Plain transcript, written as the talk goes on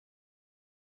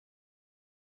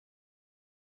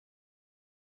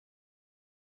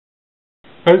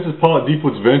Hi, this is Paul at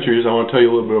Deepwoods Ventures. I want to tell you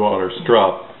a little bit about our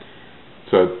Strop.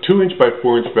 It's a 2" by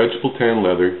 4" vegetable tan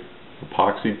leather,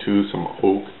 epoxied to some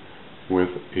oak with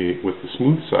the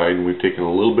smooth side, and we've taken a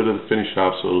little bit of the finish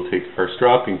off so it'll take our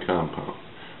stropping compound.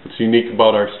 What's unique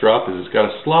about our Strop is it's got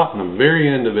a slot in the very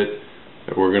end of it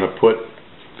that we're going to put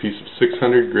a piece of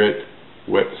 600 grit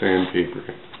wet sandpaper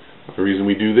in. The reason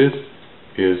we do this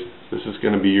is this is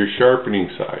going to be your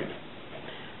sharpening side.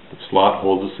 The slot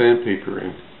holds the sandpaper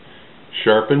in.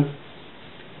 Sharpen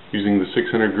using the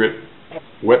 600 grit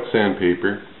wet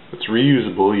sandpaper. It's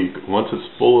reusable. Once it's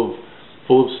full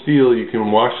of steel, you can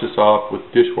wash this off with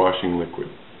dishwashing liquid.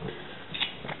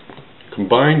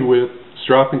 Combined with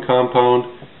stropping compound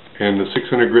and the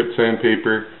 600 grit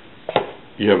sandpaper,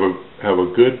 you have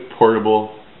a good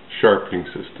portable sharpening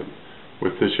system.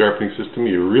 With this sharpening system,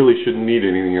 you really shouldn't need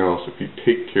anything else if you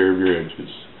take care of your edges.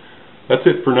 That's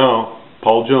it for now.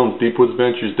 Paul Jones, Deepwoods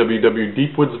Ventures,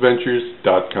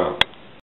 www.deepwoodsventures.com.